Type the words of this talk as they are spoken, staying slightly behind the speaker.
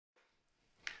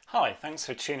Hi, thanks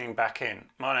for tuning back in.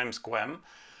 My name's gwEm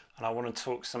and I want to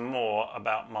talk some more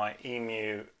about my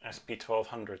E-mu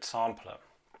SP1200 sampler.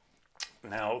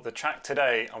 Now, the track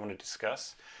today I want to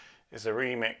discuss is a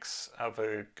remix of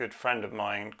a good friend of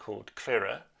mine called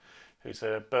Klirre, who's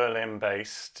a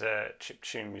Berlin-based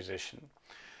chiptune musician.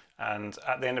 And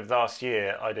at the end of last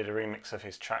year I did a remix of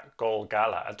his track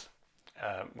gwEm,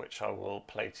 which I will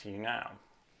play to you now.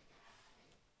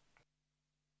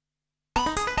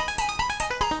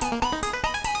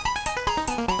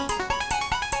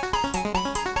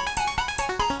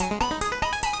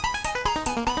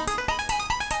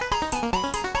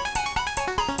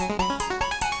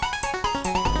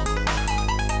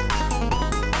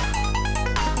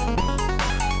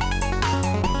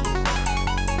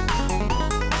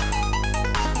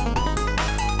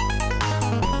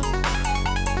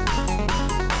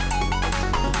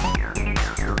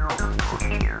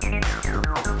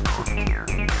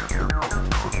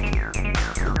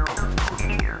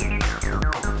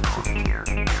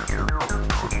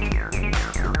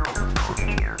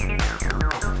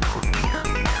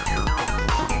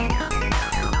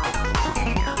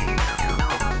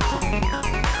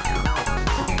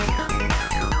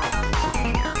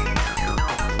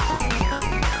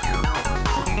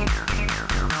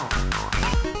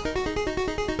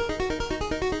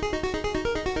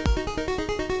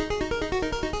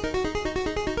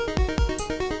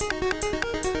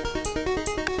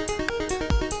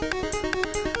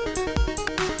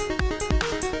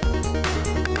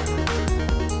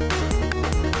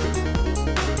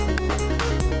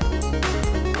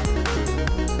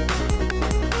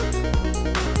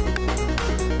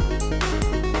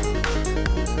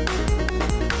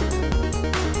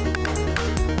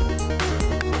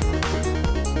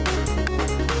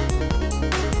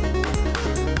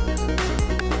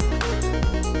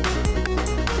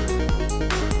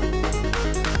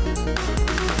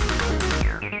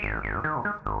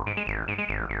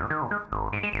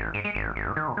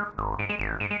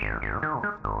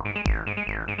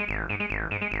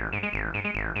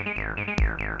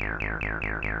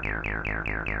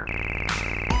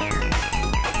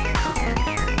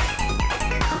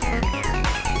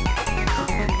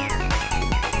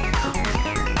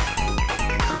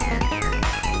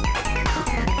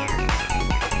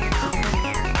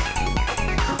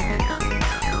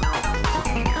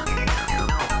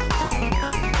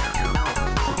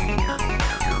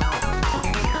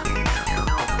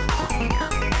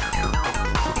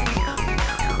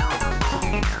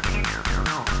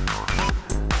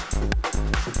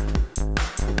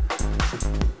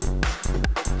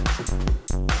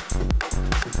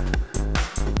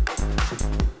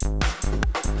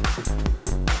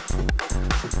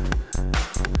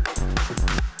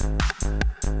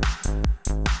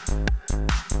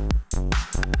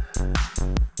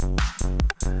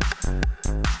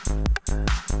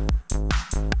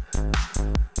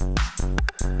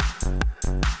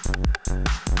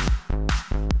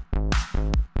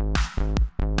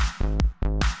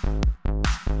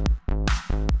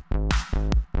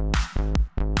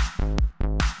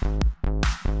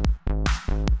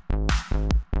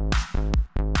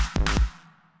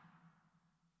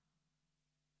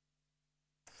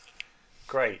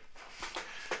 Great.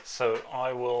 So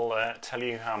I will tell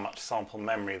you how much sample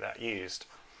memory that used.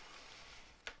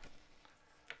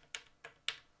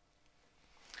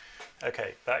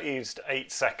 Okay, that used 8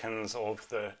 seconds of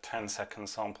the 10-second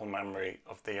sample memory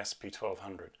of the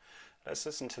SP1200. Let's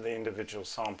listen to the individual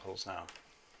samples now.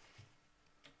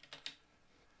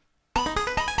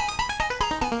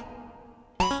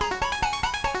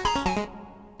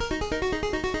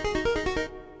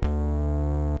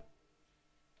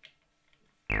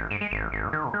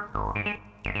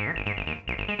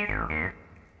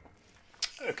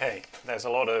 Okay, there's a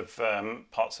lot of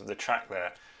parts of the track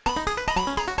there.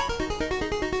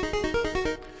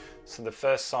 So the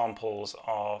first samples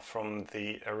are from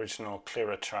the original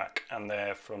Klirre track and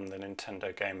they're from the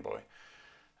Nintendo Game Boy.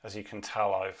 As you can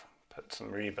tell, I've put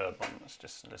some reverb on. Let's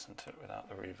just listen to it without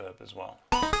the reverb as well.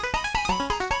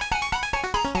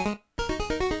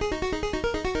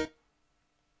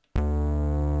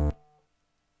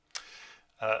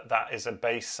 That is a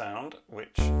bass sound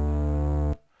which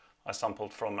I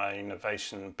sampled from a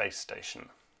Novation bass station.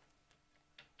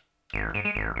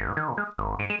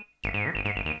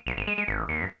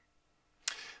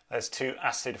 There's 2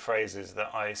 acid phrases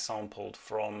that I sampled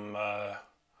from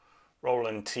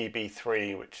Roland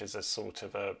TB3, which is a sort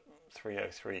of a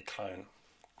 303 clone.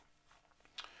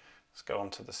 Let's go on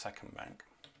to the second bank.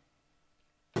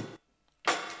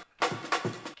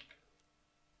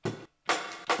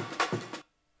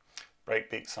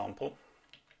 Breakbeat sample.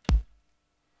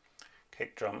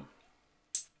 kick drum,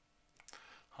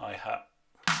 hi-hat,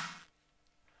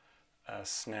 a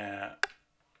snare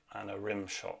and a rim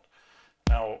shot.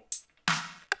 Now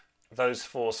those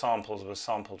 4 samples were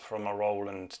sampled from a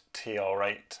Roland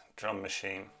TR8 drum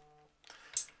machine,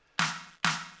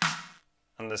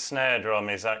 and the snare drum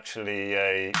is actually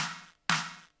a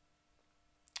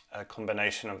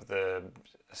combination of the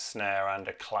snare and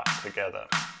a clap together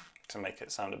to make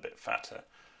it sound a bit fatter.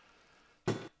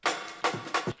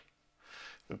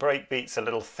 The breakbeat's a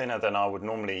little thinner than I would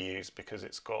normally use because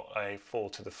it's got a 4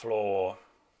 to the floor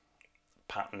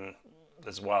pattern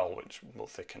as well, which will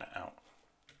thicken it out.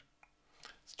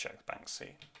 Let's check bank C.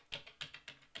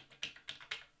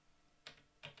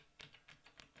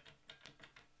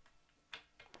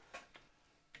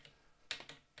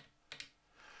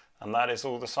 And that is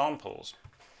all the samples.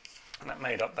 And that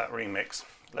made up that remix.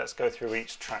 Let's go through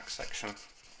each track section.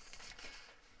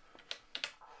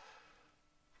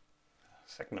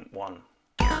 Segment 1.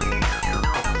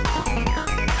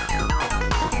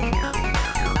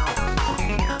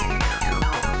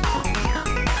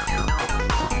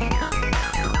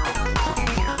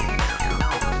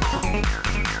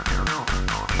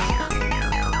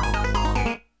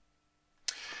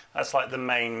 That's like the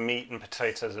main meat and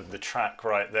potatoes of the track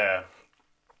right there.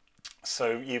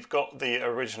 So you've got the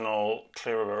original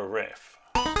Klirre riff.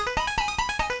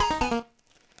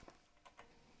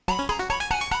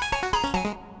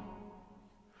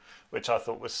 Which I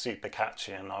thought was super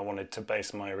catchy, and I wanted to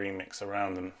base my remix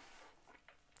around them.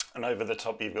 And over the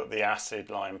top you've got the acid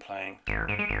line playing.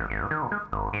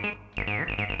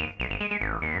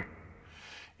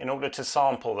 In order to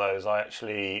sample those, I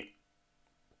actually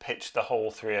pitched the whole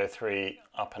 303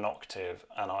 up an octave,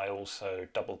 and I also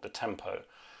doubled the tempo.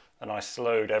 And I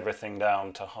slowed everything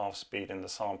down to half speed in the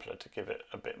sampler to give it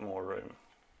a bit more room.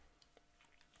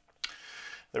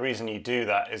 The reason you do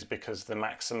that is because the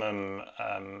maximum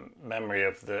memory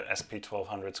of the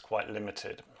SP1200 is quite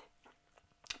limited.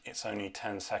 It's only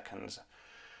 10 seconds,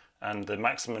 and the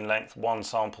maximum length one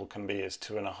sample can be is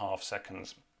 2.5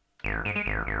 seconds.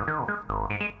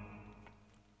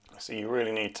 So you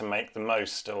really need to make the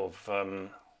most of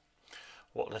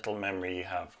what little memory you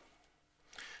have.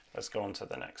 Let's go on to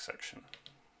the next section.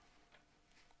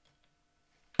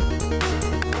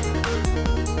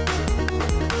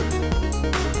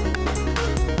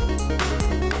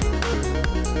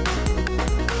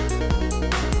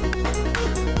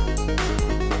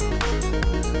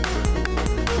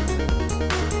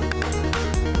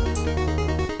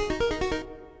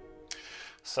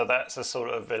 So that's a sort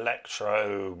of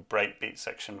electro breakbeat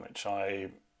section which I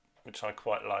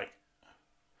quite like.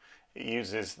 It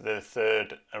uses the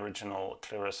 3rd original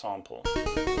Klirre sample,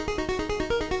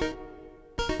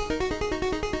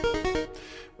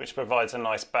 which provides a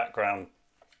nice background.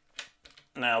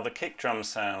 Now the kick drum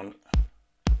sound,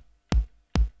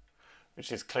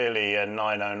 which is clearly a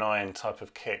 909 type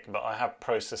of kick, but I have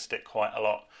processed it quite a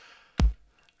lot.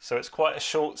 So it's quite a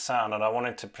short sound, and I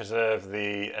wanted to preserve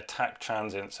the attack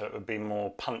transient so it would be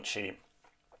more punchy.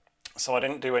 So I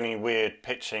didn't do any weird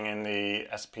pitching in the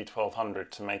SP1200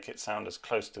 to make it sound as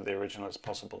close to the original as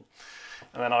possible.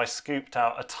 And then I scooped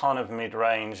out a ton of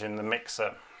mid-range in the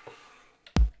mixer.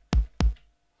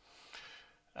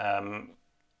 And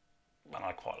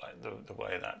I quite like the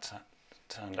way that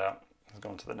turned out. Let's go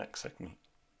on to the next segment.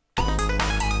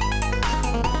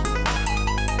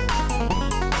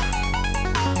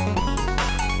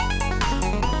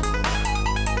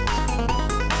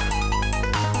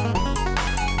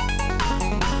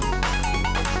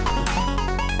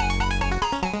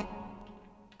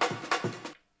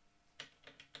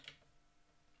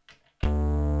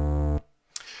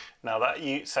 Now that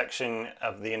section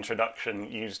of the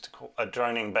introduction used a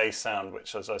droning bass sound,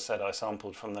 which, as I said, I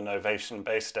sampled from the Novation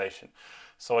bass station.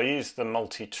 So I used the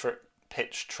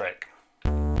multi-pitch trick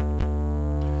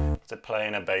to play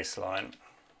in a bass line.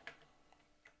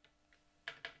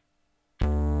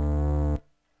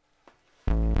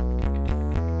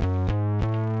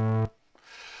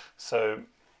 So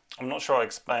I'm not sure I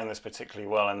explained this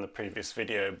particularly well in the previous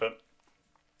video, but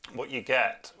what you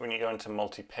get when you go into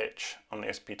multi-pitch on the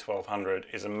SP1200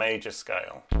 is a major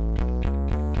scale.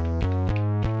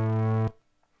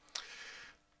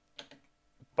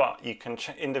 But you can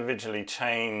individually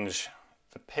change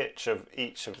the pitch of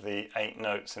each of the 8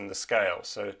 notes in the scale.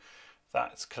 So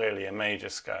that's clearly a major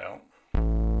scale.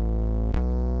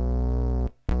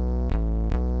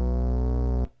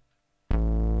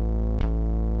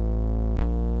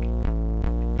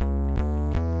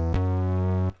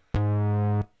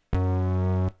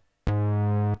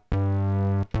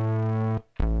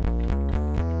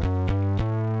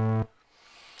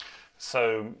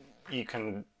 So you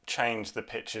can change the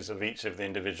pitches of each of the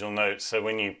individual notes, so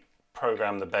when you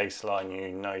program the bass line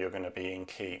you know you're going to be in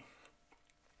key.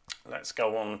 Let's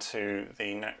go on to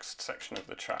the next section of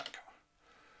the track.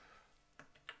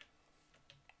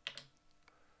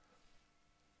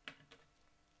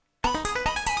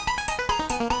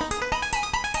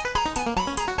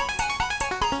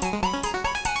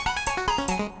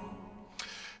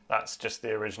 That's just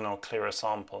the original Klirre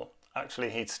sample. Actually,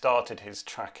 he'd started his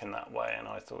track in that way and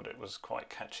I thought it was quite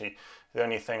catchy. The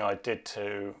only thing I did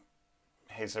to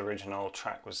his original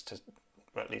track was to,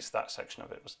 or at least that section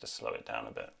of it, was to slow it down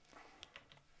a bit.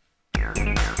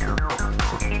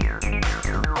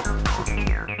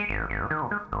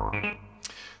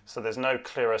 So there's no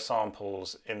Klirre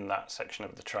samples in that section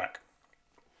of the track,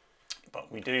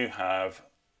 but we do have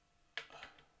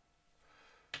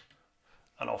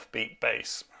an offbeat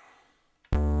bass.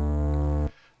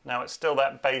 Now it's still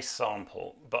that bass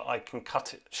sample, but I can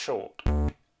cut it short.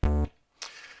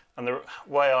 And the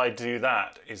way I do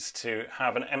that is to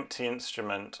have an empty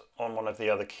instrument on one of the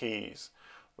other keys,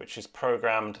 which is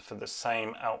programmed for the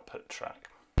same output track.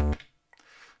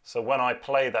 So when I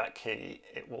play that key,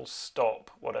 it will stop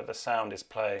whatever sound is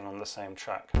playing on the same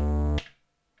track.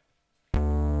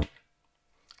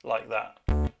 Like that.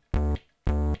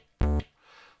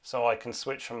 So I can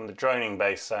switch from the droning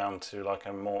bass sound to like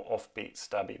a more offbeat,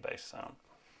 stabby bass sound.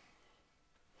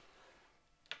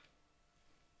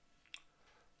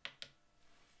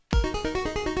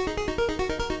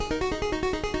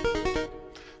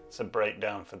 It's a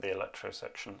breakdown for the electro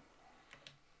section.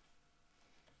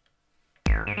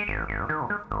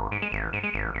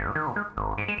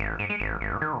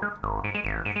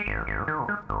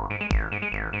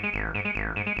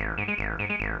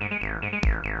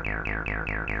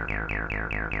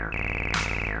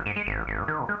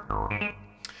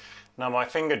 Now my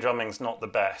finger drumming's not the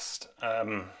best,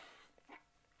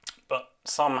 but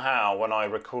somehow when I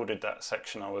recorded that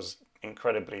section I was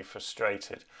incredibly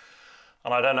frustrated.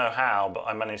 And I don't know how, but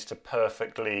I managed to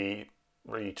perfectly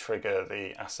re-trigger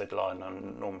the acid line. I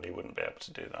normally wouldn't be able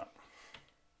to do that.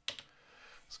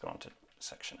 Let's go on to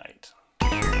section 8.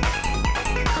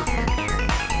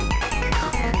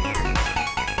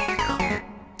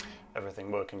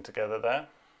 Everything working together there.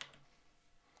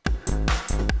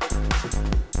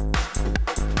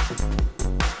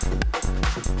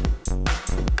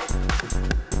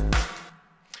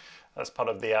 That's part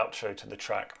of the outro to the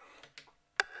track.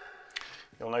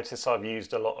 You'll notice I've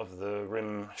used a lot of the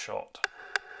rim shot.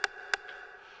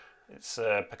 It's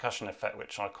a percussion effect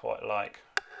which I quite like.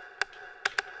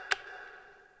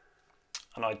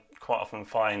 And I quite often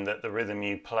find that the rhythm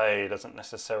you play doesn't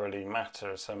necessarily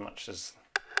matter so much as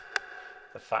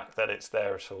the fact that it's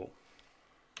there at all.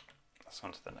 Let's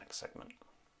on to the next segment.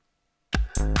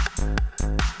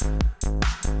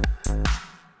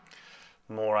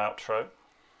 More outro.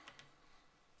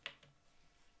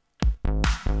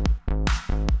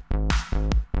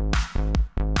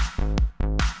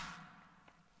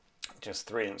 Just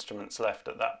 3 instruments left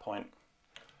at that point.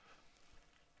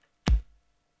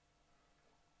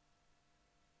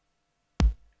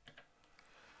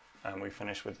 And we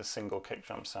finish with a single kick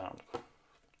drum sound.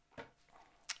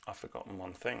 I've forgotten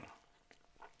one thing,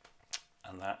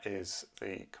 and that is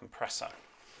the compressor.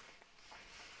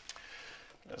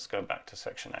 Let's go back to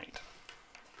section 8.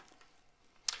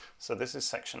 So this is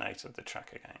section 8 of the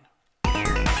track again.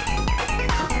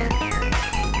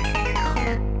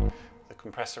 The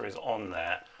compressor is on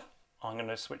there. I'm going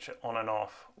to switch it on and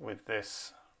off with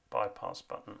this bypass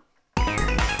button.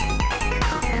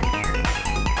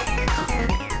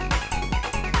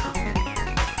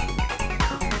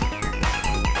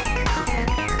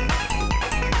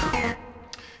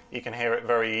 You can hear it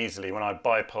very easily. When I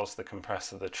bypass the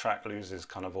compressor, the track loses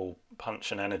kind of all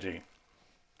punch and energy.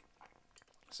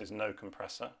 This is no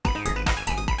compressor.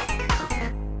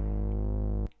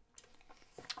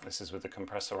 This is with the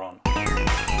compressor on.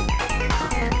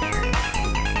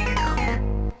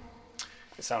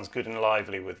 It sounds good and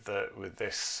lively with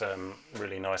this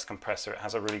really nice compressor. It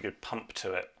has a really good pump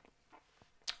to it.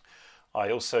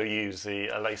 I also use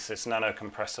the Oasis Nano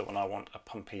compressor when I want a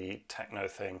pumpy techno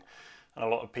thing. And a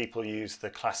lot of people use the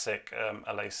classic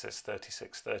Oasis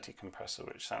 3630 compressor,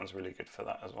 which sounds really good for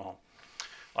that as well.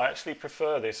 I actually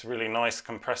prefer this really nice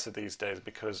compressor these days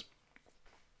because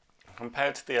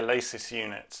compared to the Oasis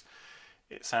units,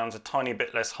 it sounds a tiny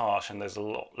bit less harsh and there's a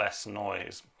lot less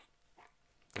noise.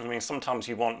 I mean, sometimes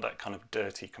you want that kind of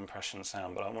dirty compression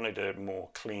sound, but I wanted a more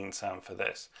clean sound for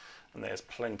this. And there's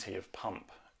plenty of pump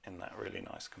in that really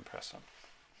nice compressor.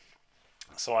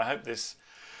 So I hope this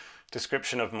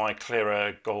description of my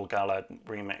Klirre Gold Galad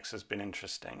remix has been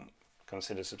interesting,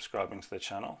 consider subscribing to the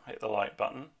channel, hit the like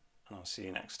button, and I'll see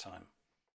you next time.